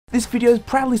This video is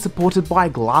proudly supported by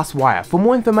Glasswire. For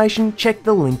more information, check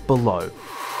the link below.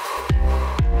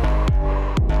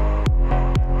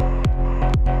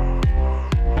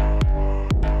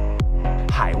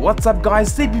 What's up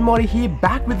guys, CPModder here,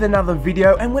 back with another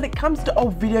video. And when it comes to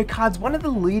old video cards, one of the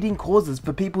leading causes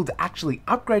for people to actually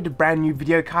upgrade to brand new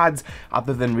video cards,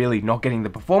 other than really not getting the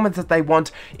performance that they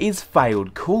want, is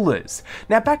failed coolers.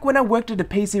 Now back when I worked at a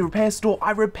PC repair store,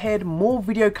 I repaired more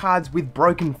video cards with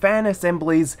broken fan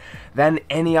assemblies than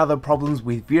any other problems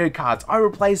with video cards. I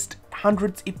replaced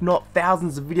hundreds if not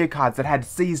thousands of video cards that had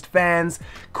seized fans,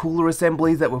 cooler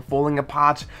assemblies that were falling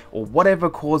apart, or whatever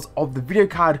cause of the video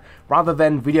card, rather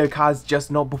than video cards just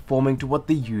not performing to what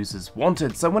the users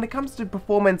wanted. So when it comes to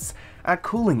performance,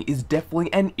 cooling is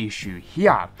definitely an issue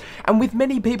here. And with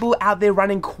many people out there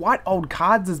running quite old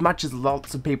cards, as much as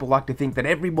lots of people like to think that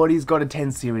everybody's got a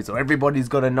 10 series or everybody's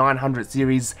got a 900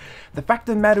 series, the fact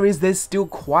of the matter is there's still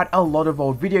quite a lot of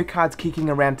old video cards kicking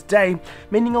around today,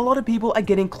 meaning a lot of people are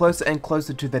getting closer and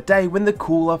closer to the day when the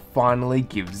cooler finally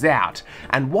gives out.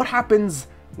 And what happens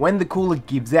when the cooler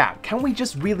gives out? Can we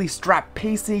just really strap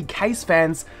PC case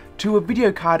fans to a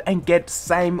video card and get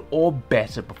same or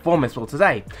better performance? Well,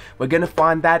 today we're going to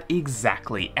find that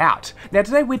exactly out. Now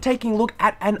today we're taking a look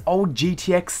at an old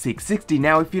GTX 660.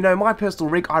 Now if you know my personal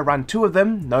rig, I run two of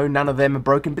them. No, none of them are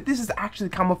broken, but this has actually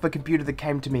come off a computer that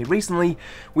came to me recently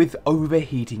with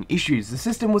overheating issues. The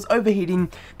system was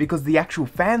overheating because the actual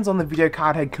fans on the video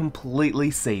card had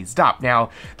completely seized up. Now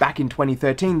back in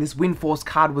 2013 this WindForce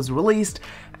card was released,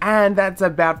 and that's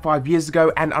about 5 years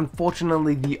ago, and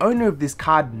unfortunately the owner of this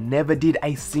card never did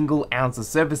a single ounce of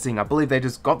servicing. I believe they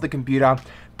just got the computer,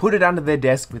 put it under their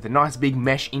desk with a nice big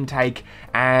mesh intake,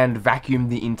 and vacuumed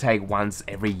the intake once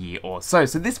every year or so.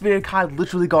 So this video card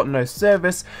literally got no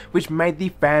service, which made the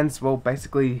fans, well,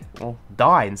 basically,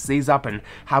 die and seize up and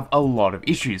have a lot of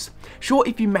issues. Sure,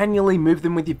 if you manually move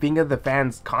them with your finger, the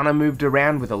fans kind of moved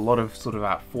around with a lot of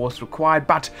force required,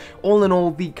 but all in all,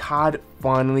 the card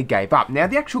finally gave up. Now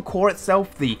the actual core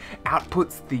itself, the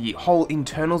outputs, the whole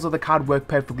internals of the card work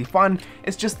perfectly fine.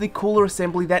 It's just the cooler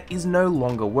assembly that is no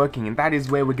longer working, and that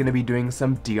is where we're going to be doing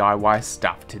some DIY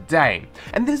stuff today.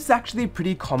 And this is actually a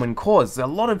pretty common cause. A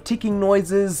lot of ticking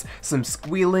noises, some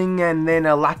squealing, and then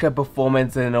a lack of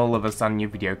performance, and all of a sudden your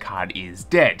video card is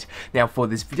dead. Now for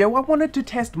this video I wanted to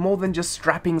test more than just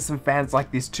strapping some fans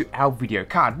like this to our video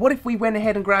card. What if we went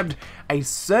ahead and grabbed a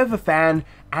server fan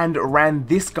and ran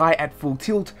this guy at full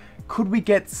tilt? Could we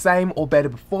get same or better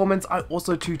performance? I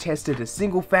also tested a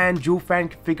single fan, dual fan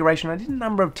configuration. I did a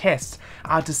number of tests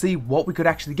to see what we could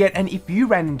actually get, and if you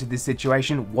ran into this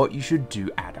situation, what you should do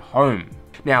at home.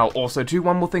 Now also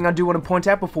one more thing I do want to point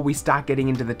out before we start getting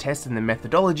into the test and the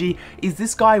methodology is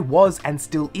this guy was and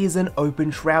still is an open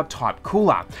shroud type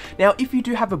cooler. Now if you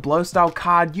do have a blow style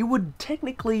card, you would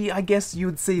technically, I guess you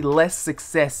would see less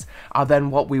success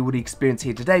than what we would experience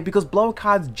here today, because blower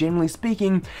cards generally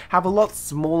speaking have a lot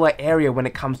smaller area when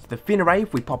it comes to the fin array.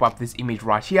 If we pop up this image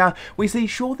right here, we see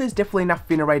sure there's definitely enough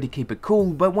fin array to keep it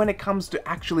cool, but when it comes to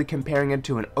actually comparing it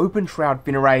to an open shroud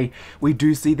fin array, we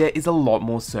do see there is a lot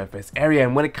more surface area.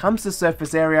 And when it comes to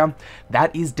surface area,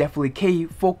 that is definitely key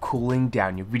for cooling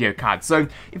down your video card. So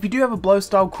if you do have a blow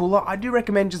style cooler, I do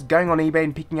recommend just going on eBay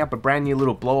and picking up a brand new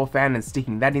little blower fan and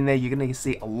sticking that in there. You're going to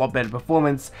see a lot better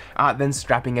performance than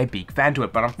strapping a big fan to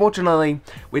it. But unfortunately,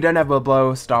 we don't have a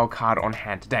blower style card on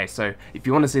hand today. So if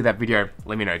you want to see that video,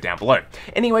 let me know down below.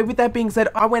 Anyway, with that being said,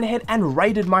 I went ahead and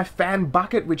raided my fan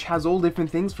bucket, which has all different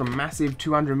things from massive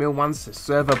 200mm ones to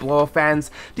server blower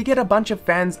fans, to get a bunch of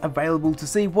fans available to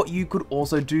see what you could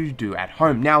also do at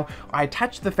home. Now I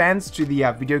attached the fans to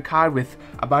the video card with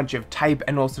a bunch of tape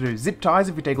and also zip ties.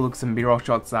 If you take a look at some B-roll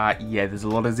shots, yeah, there's a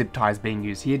lot of zip ties being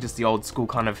used here, just the old school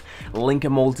kind of link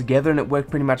them all together, and it worked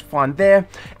pretty much fine there.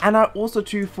 And I also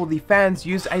for the fans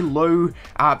used a low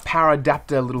power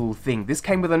adapter little thing. This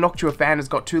came with a Noctua fan. It's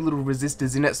got two little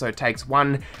resistors in it, so it takes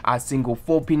one single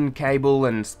 4-pin cable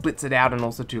and splits it out, and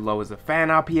also lowers the fan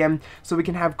RPM, so we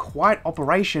can have quiet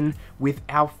operation with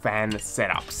our fan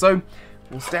setup. So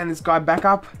we'll stand this guy back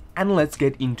up and let's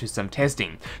get into some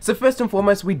testing. So first and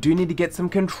foremost, we do need to get some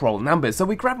control numbers. So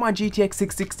we grabbed my GTX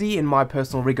 660 in my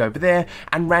personal rig over there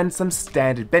and ran some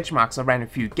standard benchmarks. I ran a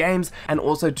few games and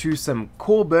also some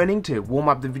core burning to warm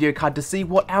up the video card to see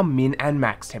what our min and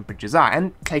max temperatures are.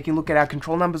 And taking a look at our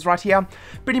control numbers right here,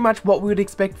 pretty much what we would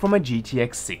expect from a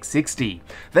GTX 660.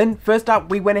 Then first up,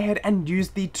 we went ahead and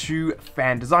used the 2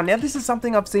 fan design. Now this is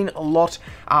something I've seen a lot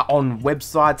on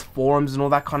websites, forums and all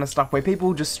that kind of stuff, where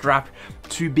people just strap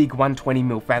 2 big big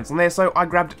 120mm fans on there, so I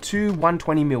grabbed two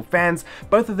 120mm fans.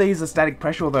 Both of these are static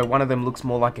pressure, although one of them looks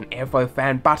more like an airflow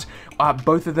fan, but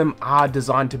both of them are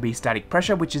designed to be static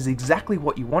pressure, which is exactly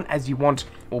what you want, as you want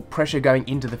all pressure going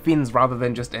into the fins rather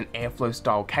than just an airflow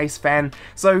style case fan.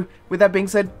 So with that being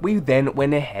said, we then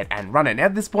went ahead and run it. Now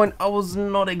at this point I was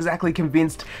not exactly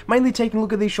convinced. Mainly taking a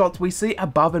look at these shots, we see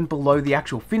above and below the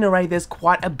actual fin array there's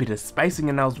quite a bit of spacing,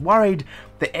 and I was worried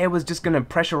the air was just going to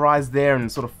pressurize there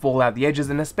and sort of fall out the edges,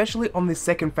 and especially on this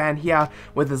second fan here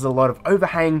where there's a lot of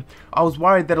overhang, I was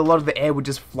worried that a lot of the air would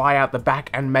just fly out the back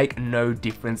and make no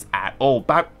difference at all.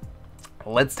 But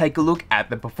let's take a look at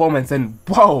the performance, and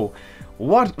whoa!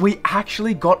 What we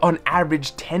actually got on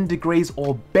average 10 degrees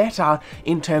or better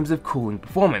in terms of cooling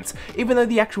performance, even though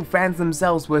the actual fans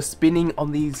themselves were spinning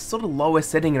on the sort of lower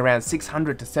setting around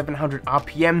 600 to 700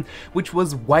 RPM, which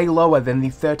was way lower than the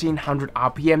 1300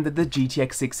 RPM that the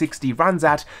GTX 660 runs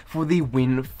at for the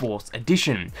WindForce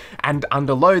edition. And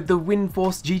under load, the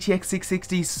WindForce GTX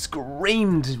 660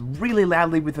 screamed really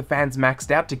loudly with the fans maxed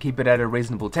out to keep it at a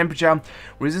reasonable temperature,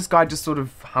 whereas this guy just sort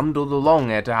of hummed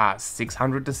along at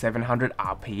 600 to 700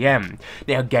 RPM.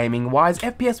 Now gaming wise,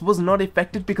 FPS was not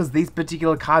affected because these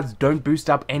particular cards don't boost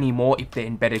up anymore if they're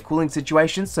in better cooling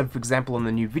situations. So for example on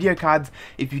the new video cards,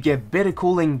 if you get better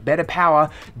cooling, better power,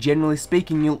 generally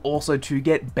speaking you'll also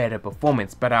get better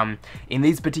performance. But in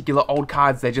these particular old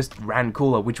cards they just ran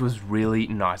cooler, which was really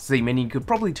nice to see, meaning you could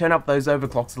probably turn up those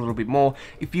overclocks a little bit more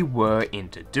if you were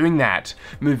into doing that.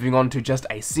 Moving on to just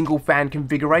a single fan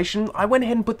configuration, I went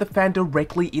ahead and put the fan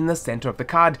directly in the center of the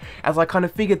card, as I kind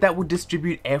of figured that would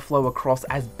distribute airflow across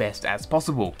as best as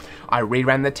possible. I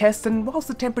reran the test, and whilst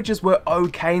the temperatures were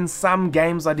okay in some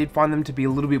games, I did find them to be a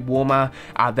little bit warmer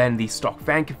than the stock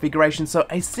fan configuration, so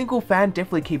a single fan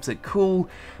definitely keeps it cool,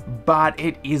 but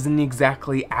it isn't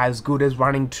exactly as good as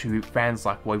running two fans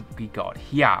like what we got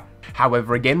here.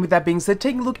 However, again, with that being said,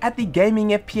 taking a look at the gaming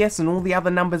FPS and all the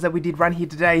other numbers that we did run here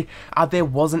today, there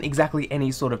wasn't exactly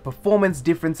any sort of performance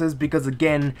differences, because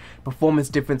again, performance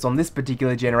difference on this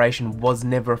particular generation was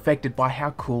never affected by how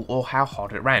cool or how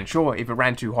hot it ran. Sure, if it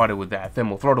ran too hot it would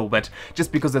thermal throttle, but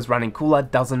just because it's running cooler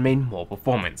doesn't mean more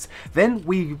performance. Then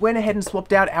we went ahead and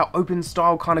swapped out our open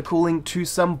style kind of cooling to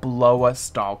some blower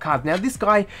style cards. Now this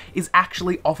guy is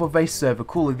actually off of a server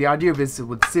cooler. The idea of this, it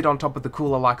would sit on top of the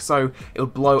cooler like so, it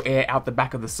would blow air out the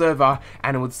back of the server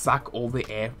and it would suck all the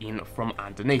air in from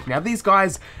underneath. Now these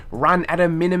guys run at a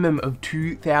minimum of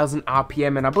 2000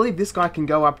 RPM, and I believe this guy can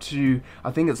go up to,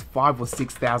 I think it's 5,000 or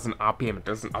 6,000 RPM. It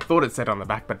doesn't, I thought it said on the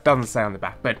back, but it doesn't say on the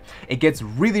back, but it gets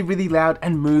really, really loud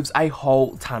and moves a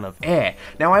whole ton of air.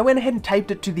 Now I went ahead and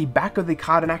taped it to the back of the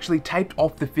card and actually taped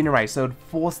off the fin array so it would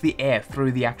force the air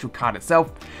through the actual card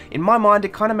itself. In my mind,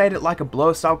 it kind of made it like a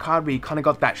blower style card where you kind of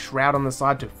got that shroud on the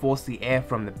side to force the air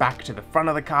from the back to the front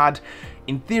of the card.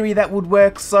 In theory that would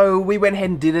work, so we went ahead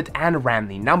and did it and ran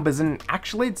the numbers, and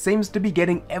actually it seems to be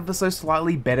getting ever so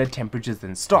slightly better temperatures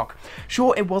than stock.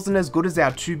 Sure, it wasn't as good as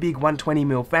our two big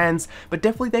 120mm fans, but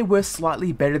definitely they were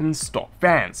slightly better than stock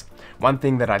fans. One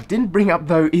thing that I didn't bring up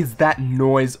though is that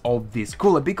noise of this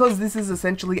cooler, because this is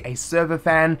essentially a server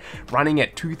fan running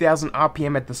at 2000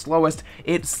 RPM at the slowest.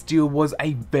 It still was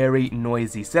a very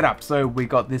noisy setup, so we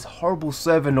got this horrible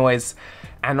server noise.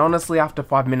 And honestly, after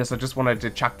 5 minutes, I just wanted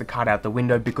to chuck the card out the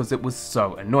window because it was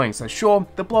so annoying. So sure,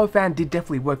 the blower fan did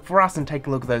definitely work for us, and take a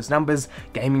look at those numbers.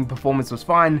 Gaming performance was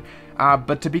fine,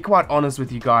 but to be quite honest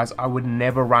with you guys, I would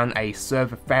never run a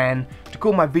server fan to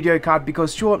cool my video card,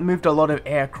 because sure, it moved a lot of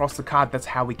air across the card, that's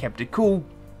how we kept it cool.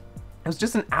 It was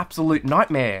just an absolute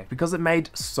nightmare because it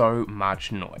made so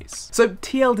much noise. So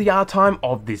TLDR time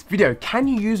of this video, can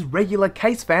you use regular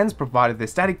case fans provided they're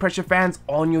static pressure fans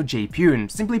on your GPU?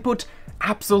 And simply put,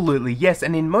 absolutely yes,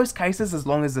 and in most cases, as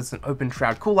long as it's an open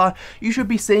shroud cooler, you should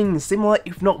be seeing similar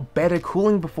if not better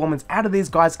cooling performance out of these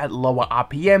guys at lower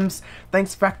RPMs,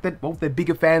 thanks to the fact that, well, they're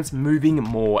bigger fans moving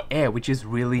more air, which is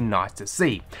really nice to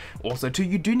see. Also too,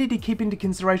 you do need to keep into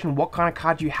consideration what kind of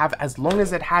card you have, as long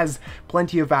as it has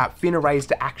plenty of fin arrays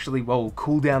to actually, well,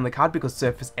 cool down the card, because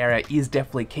surface area is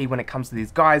definitely key when it comes to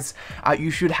these guys. You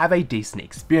should have a decent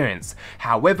experience.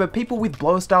 However, people with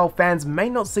blower style fans may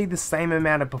not see the same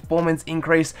amount of performance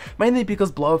increase, mainly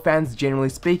because blower fans, generally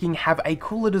speaking, have a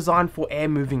cooler design for air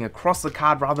moving across the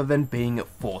card rather than being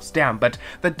forced down. But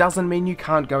that doesn't mean you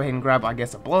can't go ahead and grab, I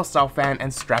guess, a blower style fan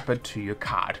and strap it to your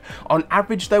card. On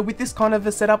average though, with this kind of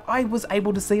a setup, I was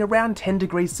able to see around 10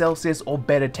 degrees Celsius or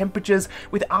better temperatures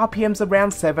with RPMs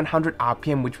around 700 1300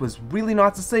 RPM, which was really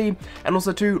nice to see, and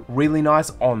also too really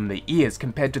nice on the ears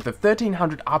compared to the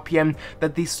 1300 RPM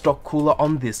that the stock cooler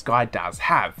on this guy does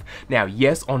have. Now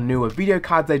yes, on newer video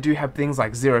cards they do have things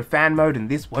like zero fan mode, and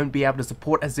this won't be able to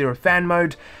support a zero fan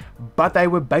mode, but they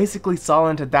were basically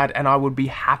silent at that, and I would be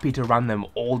happy to run them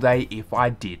all day if I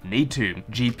did need to.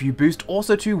 GPU boost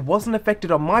also too wasn't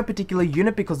affected on my particular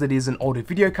unit because it is an older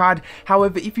video card.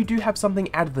 However, if you do have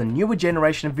something out of the newer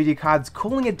generation of video cards,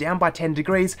 cooling it down by 10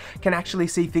 degrees can actually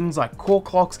see things like core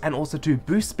clocks and also to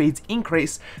boost speeds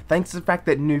increase, thanks to the fact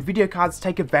that new video cards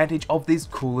take advantage of these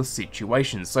cooler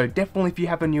situations. So definitely if you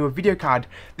have a newer video card,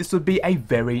 this would be a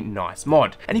very nice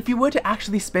mod. And if you were to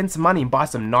actually spend some money and buy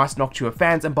some nice Noctua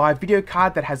fans and buy a video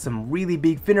card that has some really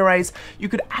big fin arrays, you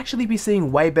could actually be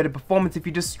seeing way better performance if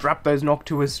you just strap those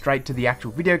Noctuas straight to the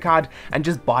actual video card and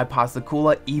just bypass the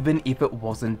cooler even if it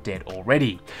wasn't dead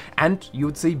already. And you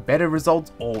would see better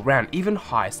results all round, even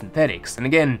high synthetics. And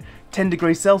again, 10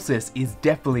 degrees Celsius is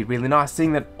definitely really nice,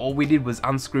 seeing that all we did was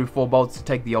unscrew 4 bolts to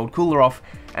take the old cooler off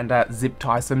and zip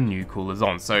tie some new coolers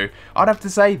on. So I'd have to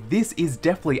say this is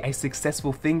definitely a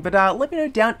successful thing, but let me know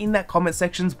down in that comment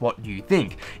sections what you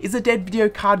think. Is a dead video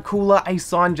card cooler a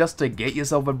sign just to get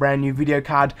yourself a brand new video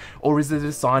card, or is it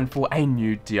a sign for a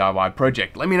new DIY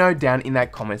project? Let me know down in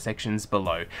that comment sections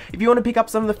below. If you want to pick up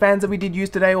some of the fans that we did use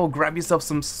today, or grab yourself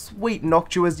some sweet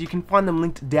Noctuas, you can find them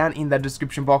linked down in that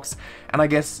description box. And I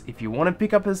guess if you want to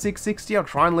pick up a 660, I'll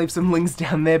try and leave some links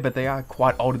down there, but they are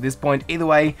quite old at this point. Either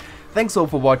way, thanks all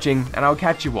for watching, and I'll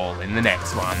catch you all in the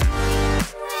next one.